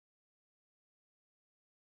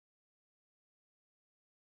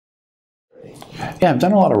Yeah, I've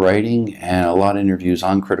done a lot of writing and a lot of interviews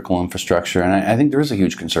on critical infrastructure, and I think there is a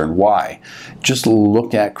huge concern. Why? Just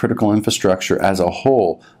look at critical infrastructure as a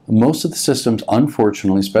whole. Most of the systems,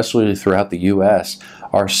 unfortunately, especially throughout the U.S.,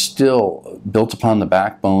 are still built upon the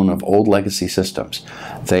backbone of old legacy systems.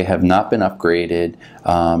 They have not been upgraded.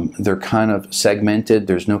 They're kind of segmented.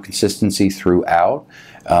 There's no consistency throughout.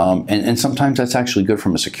 And sometimes that's actually good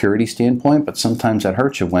from a security standpoint, but sometimes that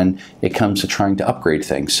hurts you when it comes to trying to upgrade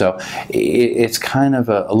things. So it's kind of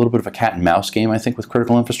a little bit of a cat and mouse game, I think, with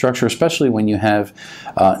critical infrastructure, especially when you have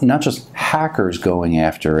not just hackers going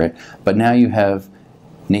after it, but now you have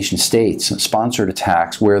nation states, sponsored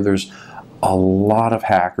attacks where there's a lot of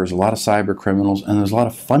hackers, a lot of cyber criminals, and there's a lot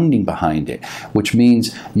of funding behind it, which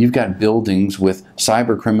means you've got buildings with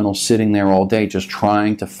cyber criminals sitting there all day just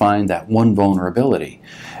trying to find that one vulnerability.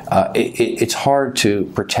 It's hard to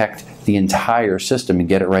protect the entire system and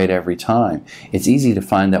get it right every time. It's easy to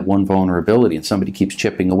find that one vulnerability, and somebody keeps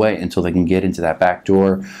chipping away until they can get into that back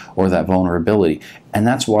door or that vulnerability. And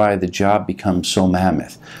that's why the job becomes so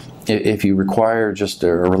mammoth. If you require just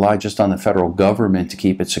or rely just on the federal government to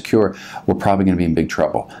keep it secure, we're probably going to be in big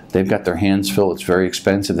trouble. They've got their hands full. It's very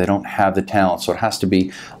expensive. They don't have the talent. So it has to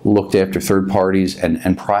be looked after third parties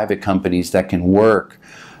and private companies that can work,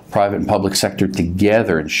 private and public sector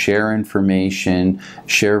together, and share information,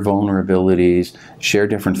 share vulnerabilities, share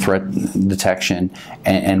different threat detection,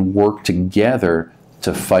 and work together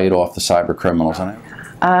to fight off the cyber criminals.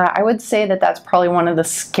 I would say that that's probably one of the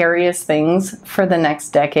scariest things for the next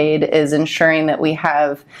decade, is ensuring that we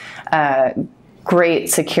have great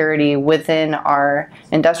security within our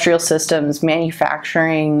industrial systems,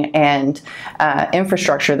 manufacturing, and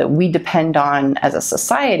infrastructure that we depend on as a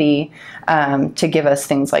society to give us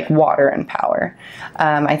things like water and power.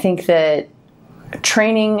 I think that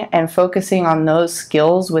training and focusing on those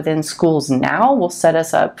skills within schools now will set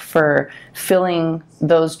us up for filling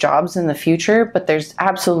those jobs in the future, but there's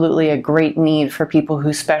absolutely a great need for people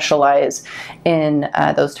who specialize in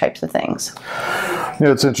those types of things. You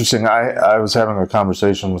know, it's interesting. I was having a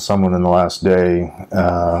conversation with someone in the last day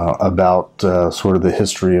about sort of the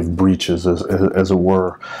history of breaches, as it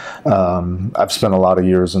were. I've spent a lot of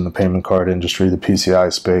years in the payment card industry, the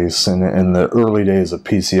PCI space, and in the early days of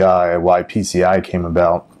PCI, why PCI came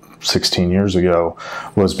about 16 years ago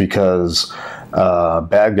was because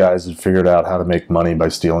bad guys had figured out how to make money by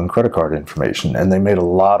stealing credit card information, and they made a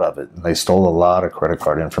lot of it. They stole a lot of credit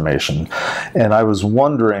card information. And I was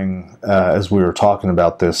wondering, as we were talking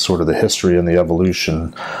about this, sort of the history and the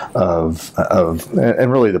evolution of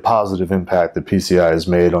and really the positive impact that PCI has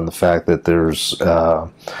made on the fact that there's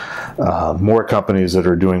more companies that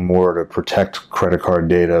are doing more to protect credit card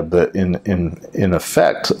data, but in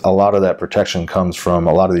effect, a lot of that protection comes from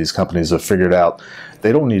a lot of these companies have figured out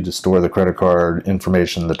they don't need to store the credit card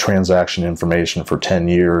information, the transaction information for 10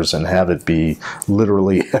 years and have it be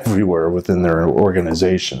literally everywhere within their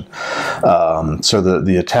organization. So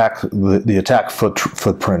the attack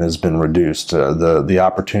footprint has been reduced. The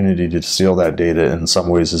opportunity to steal that data in some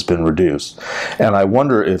ways has been reduced. And I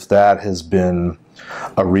wonder if that has been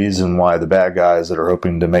a reason why the bad guys that are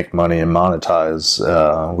hoping to make money and monetize,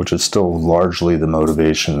 which is still largely the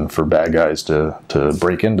motivation for bad guys to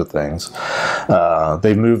break into things,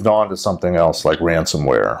 they've moved on to something else like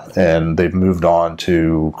ransomware, and they've moved on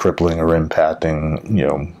to crippling or impacting,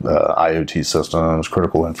 IoT systems,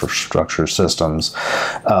 critical infrastructure systems.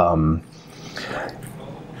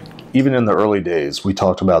 Even in the early days, we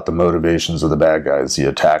talked about the motivations of the bad guys, the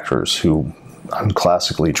attackers, who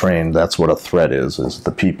unclassically trained. That's what a threat is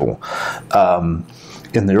the people.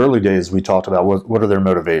 In the early days, we talked about what are their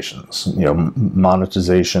motivations.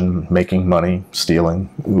 Monetization, making money, stealing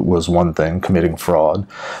was one thing, committing fraud.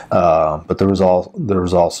 But there was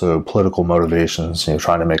also political motivations,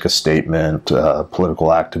 trying to make a statement,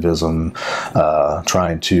 political activism,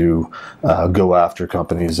 trying to go after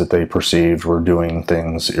companies that they perceived were doing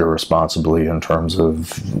things irresponsibly in terms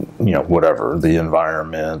of, whatever, the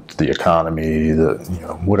environment, the economy,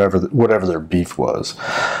 whatever their beef was.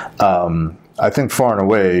 I think far and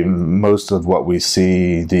away, most of what we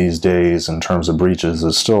see these days in terms of breaches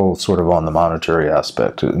is still sort of on the monetary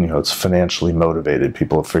aspect. It's financially motivated.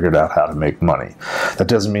 People have figured out how to make money. That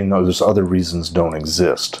doesn't mean those other reasons don't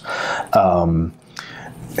exist.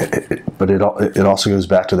 But it also goes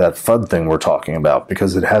back to that FUD thing we're talking about,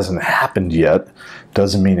 because it hasn't happened yet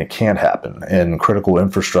doesn't mean it can't happen. And critical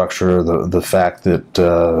infrastructure, the fact that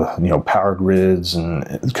power grids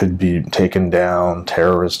and could be taken down,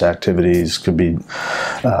 terrorist activities could be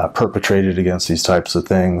perpetrated against these types of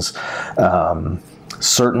things.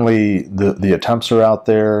 certainly the attempts are out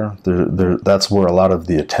there. That's where a lot of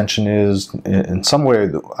the attention is. In some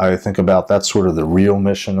way, I think about that's sort of the real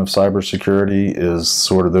mission of cybersecurity, is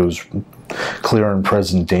sort of those clear and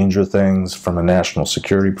present danger things from a national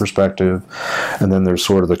security perspective. And then there's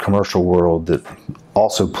sort of the commercial world that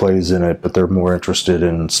also plays in it, but they're more interested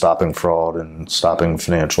in stopping fraud and stopping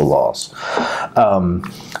financial loss.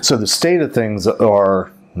 So the state of things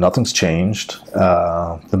are, nothing's changed.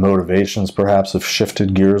 The motivations perhaps have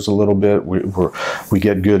shifted gears a little bit. We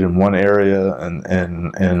get good in one area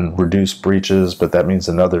and reduce breaches, but that means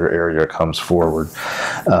another area comes forward.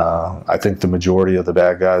 I think the majority of the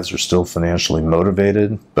bad guys are still financially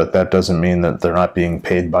motivated, but that doesn't mean that they're not being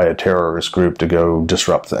paid by a terrorist group to go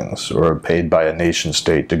disrupt things, or paid by a nation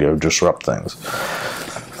state to go disrupt things.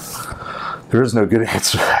 There is no good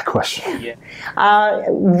answer to that question. Yeah.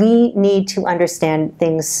 We need to understand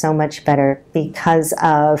things so much better because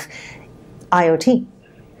of IoT,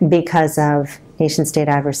 because of nation-state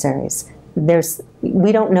adversaries.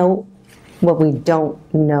 We don't know what we don't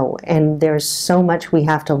know, and there's so much we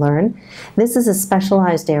have to learn. This is a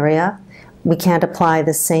specialized area. We can't apply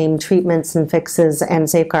the same treatments and fixes and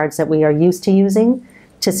safeguards that we are used to using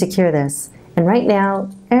to secure this. And right now,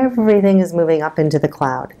 everything is moving up into the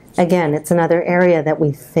cloud. Again, it's another area that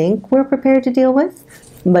we think we're prepared to deal with,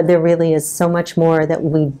 but there really is so much more that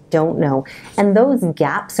we don't know. And those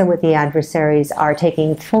gaps are what the adversaries are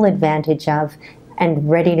taking full advantage of and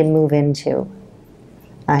ready to move into.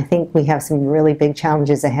 I think we have some really big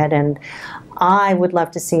challenges ahead, and I would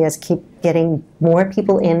love to see us keep getting more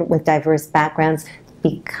people in with diverse backgrounds,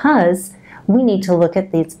 because we need to look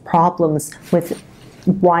at these problems with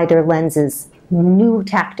wider lenses, new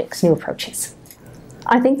tactics, new approaches.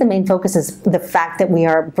 I think the main focus is the fact that we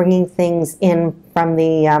are bringing things in from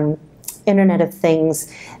the Internet of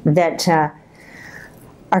Things that are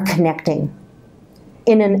connecting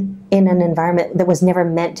in an environment that was never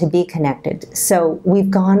meant to be connected. So we've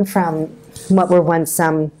gone from what were once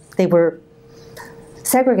they were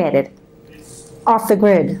segregated, off the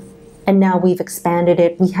grid, and now we've expanded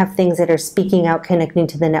it. We have things that are speaking out, connecting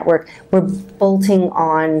to the network. We're bolting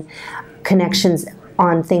on connections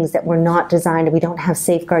on things that were not designed. We don't have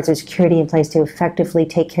safeguards or security in place to effectively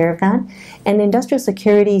take care of that. And industrial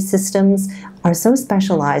security systems are so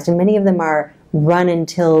specialized, and many of them are run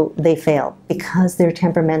until they fail because they're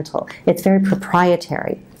temperamental. It's very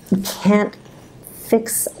proprietary. You can't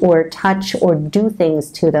fix or touch or do things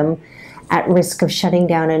to them at risk of shutting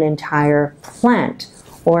down an entire plant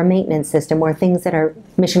or maintenance system or things that are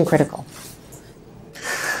mission critical.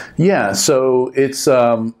 Yeah, so it's,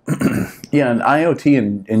 yeah, and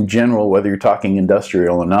IoT in general, whether you're talking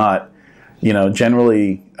industrial or not, you know,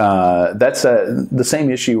 generally that's the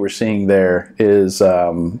same issue we're seeing there is,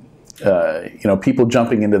 you know, people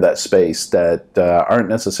jumping into that space that aren't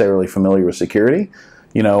necessarily familiar with security,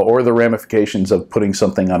 you know, or the ramifications of putting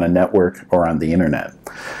something on a network or on the internet.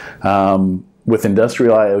 With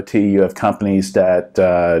industrial IoT, you have companies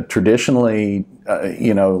that traditionally,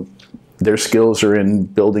 you know, their skills are in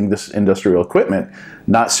building this industrial equipment,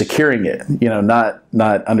 not securing it, you know, not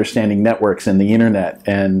understanding networks and the internet,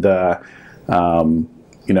 and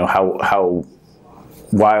you know how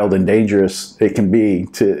wild and dangerous it can be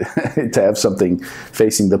to to have something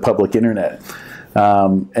facing the public internet,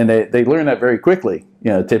 and they learn that very quickly,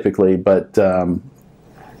 you know, typically, but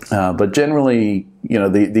generally, you know,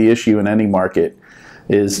 the issue in any market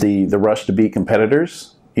is the rush to beat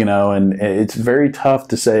competitors, you know, and it's very tough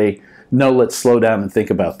to say, no, let's slow down and think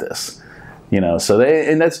about this, you know. So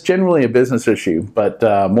and that's generally a business issue, but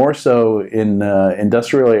more so in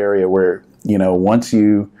industrial area where, you know, once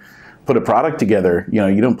you put a product together, you know,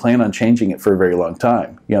 you don't plan on changing it for a very long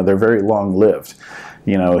time. You know, they're very long lived.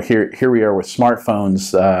 You know, here we are with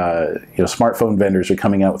smartphones. You know, smartphone vendors are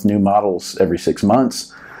coming out with new models every 6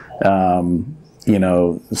 months. You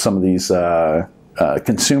know, some of these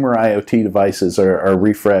consumer IoT devices are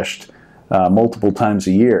refreshed multiple times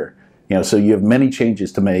a year. You know, so you have many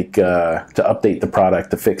changes to make to update the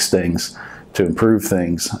product, to fix things, to improve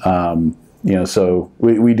things. You know, so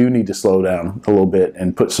we do need to slow down a little bit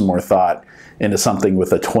and put some more thought into something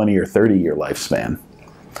with a 20 or 30-year lifespan,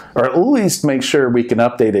 or at least make sure we can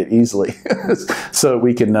update it easily, so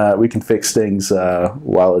we can fix things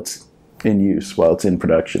while it's in use, while it's in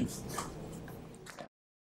production.